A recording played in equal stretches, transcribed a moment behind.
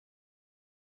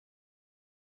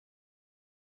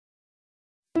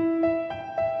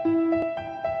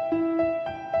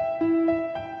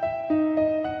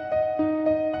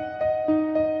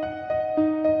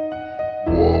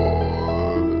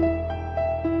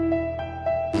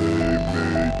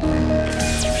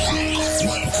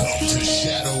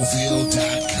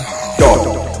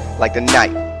like the night,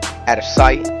 out of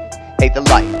sight, hate the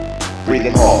light,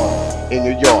 breathing hard in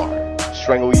your yard,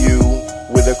 strangle you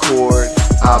with a cord.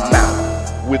 I'm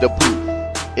out with a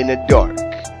proof in the dark,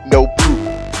 no proof,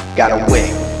 got away,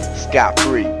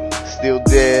 scot-free, still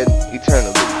dead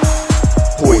eternally.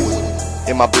 Poison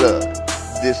in my blood,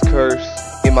 this curse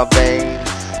in my veins,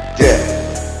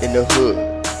 death in the hood,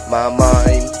 my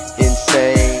mind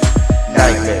insane.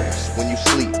 Nightmares when you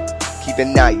sleep, keep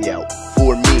an eye out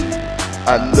for me.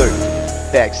 I'm lurking,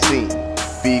 vaccine,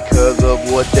 because of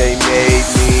what they made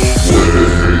me.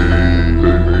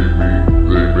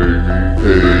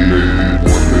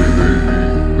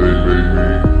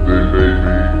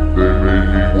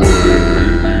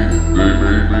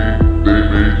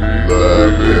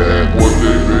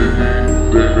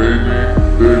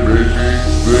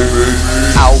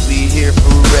 I'll be here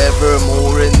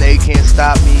forevermore and they can't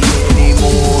stop me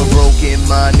anymore. Broken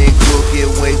mind and crooked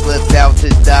ways, left out to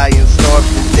die and starve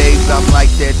to days. I'm like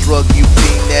that drug you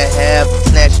seem to have,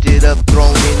 snatched it up,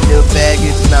 thrown in the bag.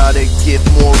 It's not a gift,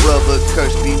 more of a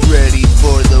curse. Be ready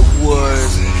for the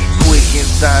worst. Quick and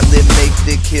silent, make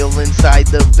the kill inside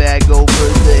the bag, over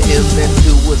the hills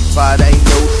into a spot I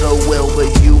know so well, but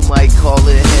you might call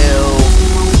it hell.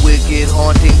 Wicked,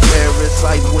 haunting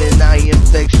parasite. When I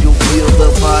infect, you'll feel the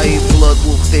bite. Blood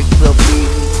will fix a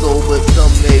beating soul, but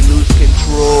some may lose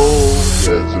control.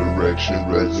 Resurrection,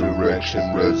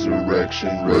 resurrection,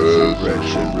 resurrection,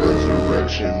 resurrection,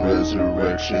 resurrection,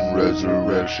 resurrection,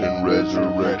 resurrection,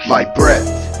 resurrection. My breath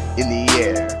in the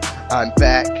air, I'm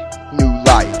back, new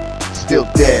life, still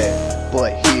dead,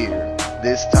 but here,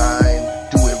 this time,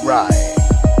 do it right.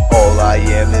 All I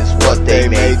am is what they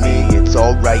made me. It's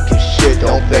alright cause shit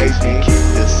don't faze me.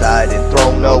 Kicked aside and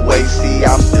thrown away. See,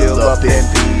 I'm still up and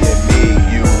being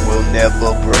me. You will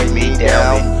never bring me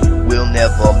down, and you will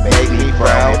never make me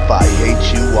frown. If I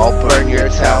hate you, I'll burn your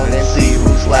town and see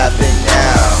who's laughing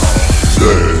now.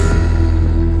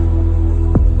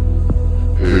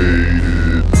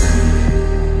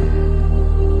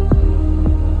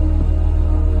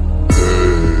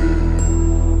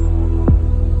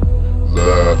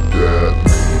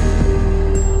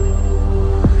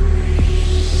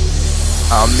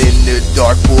 I'm in the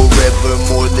dark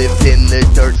forevermore, live in the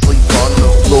dirt, sleep on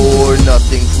the floor.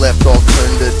 Nothing's left, I'll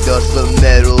turn to dust. The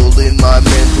metal in my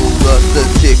mental rust, the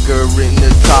ticker in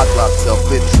the top locked up,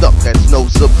 it's stuck, that's no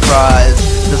surprise.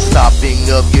 The stopping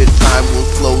of your time will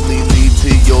slowly lead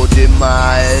to your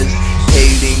demise.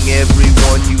 Hating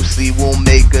everyone you see will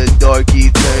make a dark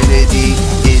eternity.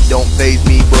 It don't faze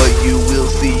me, but you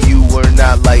will see you are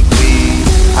not like me.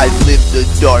 I live the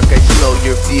dark, I smell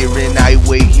your fear, and I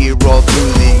wait here all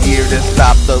through the year to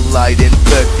stop the light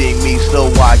infecting me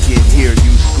so I can hear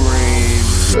you scream.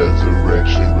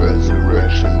 Resurrection,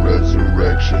 resurrection,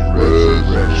 resurrection,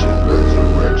 resurrection,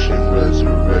 resurrection,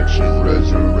 resurrection, resurrection,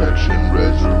 resurrection,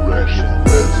 resurrection,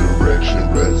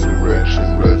 resurrection,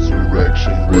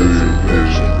 resurrection,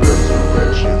 resurrection,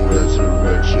 resurrection,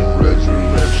 resurrection,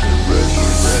 resurrection,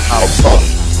 resurrection. I'll bump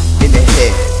in the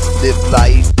head, live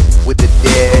life with the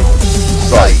dead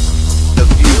sight, the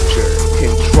future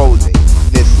controlling,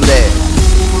 misled,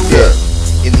 death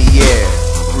in the air,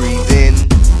 breathe in,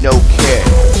 no care,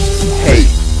 hate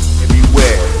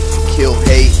everywhere, kill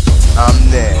hate, I'm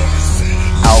there.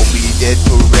 I'll be dead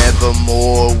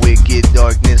forevermore, wicked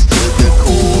darkness to the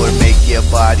core, make your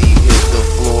body hit the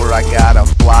floor. I got a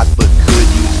flock but could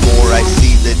use more. I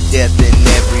see the death in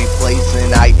every place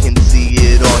and I can see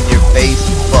it on your face.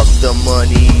 Fuck the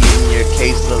money in your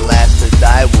case, the last to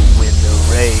die will win the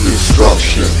race.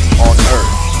 Destruction on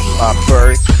earth, my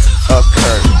birth a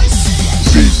curse.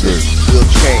 Seasons will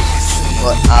change,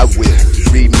 but I will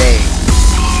remain.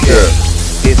 Death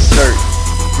it's certain,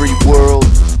 free world,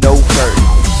 no hurt.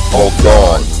 all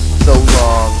gone. So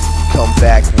long, come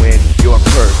back when you're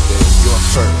perfect. You're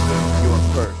perfect, you're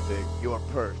perfect, you're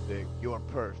perfect, you're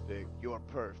perfect, you're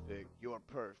perfect, you're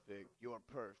perfect, you're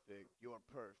perfect.